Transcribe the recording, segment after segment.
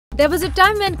There was a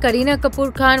time when Kareena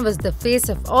Kapoor Khan was the face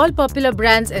of all popular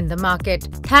brands in the market,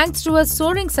 thanks to her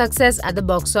soaring success at the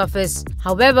box office.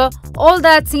 However, all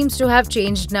that seems to have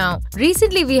changed now.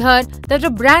 Recently, we heard that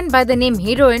a brand by the name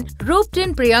Heroine roped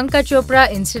in Priyanka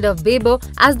Chopra instead of Bebo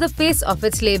as the face of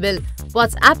its label.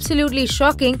 What's absolutely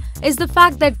shocking is the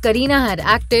fact that Kareena had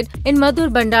acted in Madhur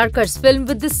Bhandarkar's film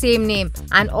with the same name,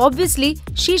 and obviously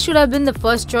she should have been the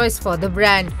first choice for the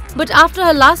brand. But after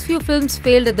her last few films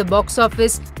failed at the box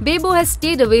office, Bebo has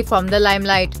stayed away from the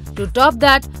limelight. To top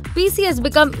that, PC has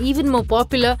become even more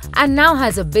popular and now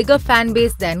has a bigger fan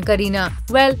base than Kareena.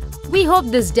 Well, we hope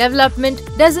this development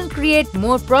doesn't create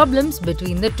more problems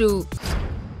between the two.